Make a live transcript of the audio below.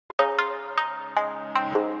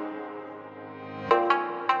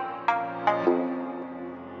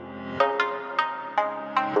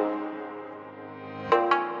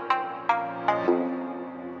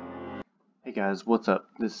guys, what's up?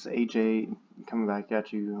 This is AJ coming back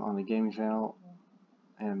at you on the gaming channel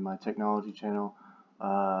and my technology channel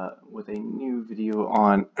with a new video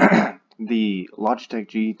on the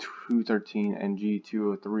Logitech G213 and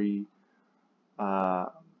G203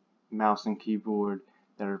 mouse and keyboard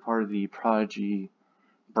that are part of the Prodigy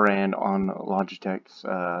brand on Logitech's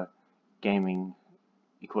gaming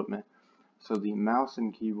equipment. So the mouse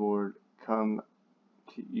and keyboard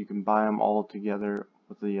you can buy them all together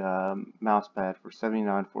with the MousePad for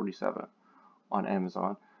 $79.47 on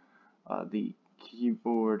Amazon. The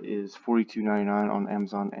keyboard is $42.99 on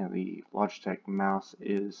Amazon, and the Logitech mouse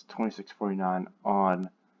is $26.49 on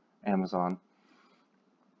Amazon.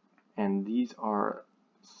 And these are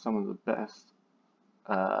some of the best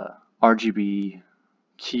RGB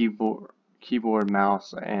keyboard,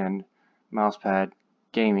 mouse, and mousepad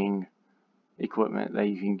gaming equipment that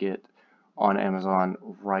you can get on Amazon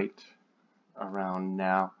right around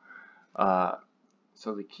now.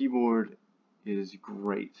 So the keyboard is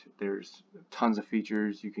great. There's tons of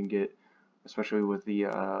features you can get, especially with the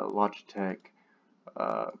Logitech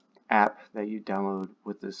app that you download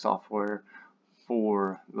with the software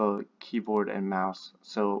for the keyboard and mouse.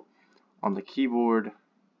 So on the keyboard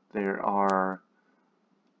there are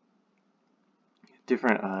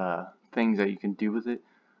different things that you can do with it.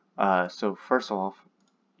 So first off,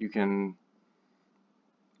 you can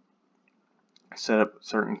set up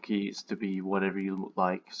certain keys to be whatever you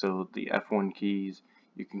like. So the F1 keys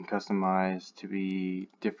you can customize to be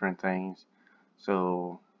different things.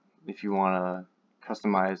 So if you want to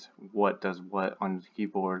customize what does what on the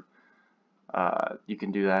keyboard, you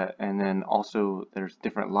can do that. And then also there's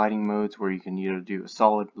different lighting modes where you can either do a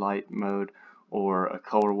solid light mode or a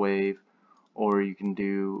color wave, or you can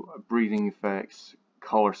do breathing effects,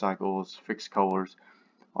 color cycles, fixed colors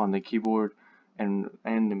on the keyboard and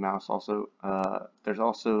the mouse. Also there's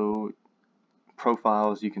also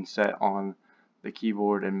profiles you can set on the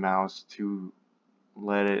keyboard and mouse to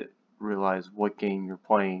let it realize what game you're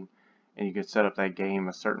playing, and you can set up that game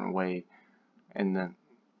a certain way and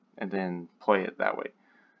then play it that way.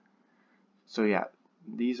 So yeah,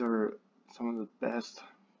 these are some of the best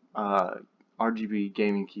RGB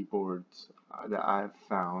gaming keyboards that I've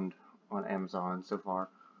found on Amazon so far.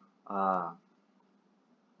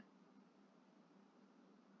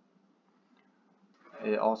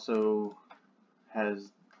 It also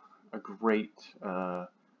has a great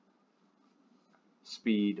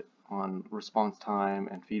speed on response time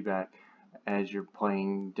and feedback as you're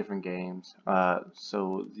playing different games.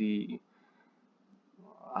 So the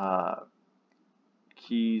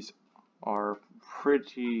keys are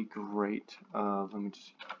pretty great. Let me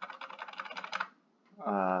just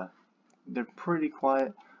they're pretty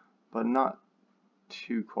quiet, but not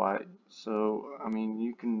too quiet. So I mean,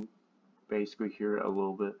 you can basically hear it a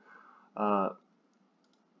little bit.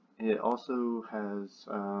 It also has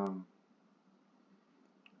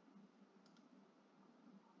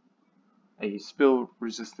a spill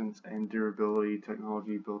resistance and durability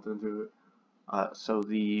technology built into it. So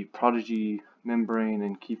the Prodigy membrane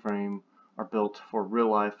and keyframe are built for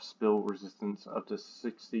real-life spill resistance up to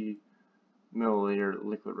 60 milliliter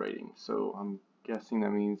liquid rating. So I'm guessing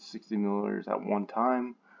that means 60 milliliters at one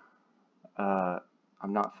time.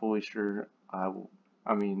 I'm not fully sure.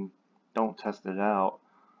 I mean, don't test it out,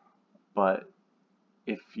 but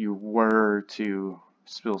if you were to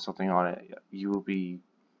spill something on it, you will be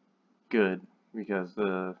good, because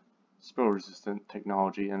the spill resistant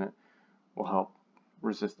technology in it will help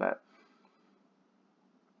resist that.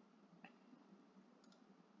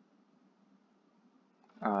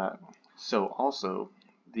 So also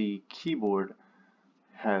the keyboard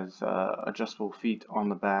has adjustable feet on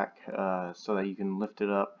the back, so that you can lift it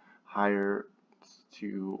up higher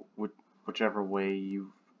to whichever way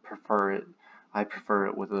you prefer it. I prefer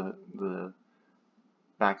it with the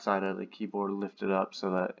back side of the keyboard lifted up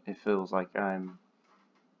so that it feels like I'm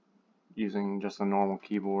using just a normal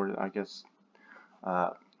keyboard. I guess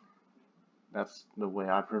that's the way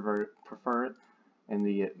I prefer it. And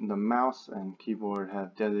the mouse and keyboard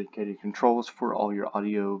have dedicated controls for all your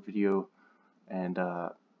audio, video, and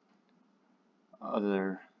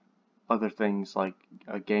other things like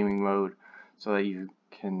a gaming mode, so that you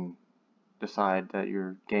can decide that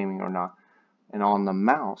you're gaming or not. And on the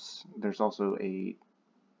mouse there's also a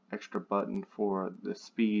extra button for the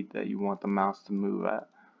speed that you want the mouse to move at.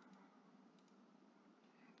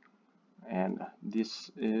 And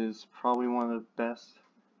this is probably one of the best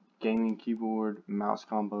gaming keyboard mouse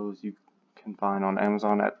combos you can find on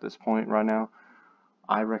Amazon at this point right now.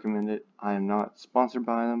 I recommend it. I am not sponsored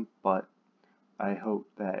by them, but I hope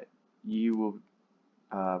that you will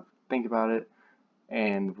think about it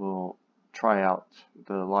and will try out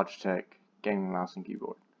the Logitech gaming mouse and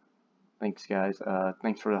keyboard. Thanks guys,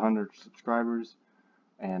 thanks for the 100 subscribers,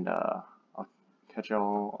 and I'll catch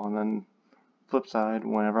y'all on the flip side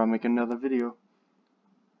whenever I make another video.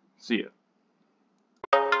 See ya.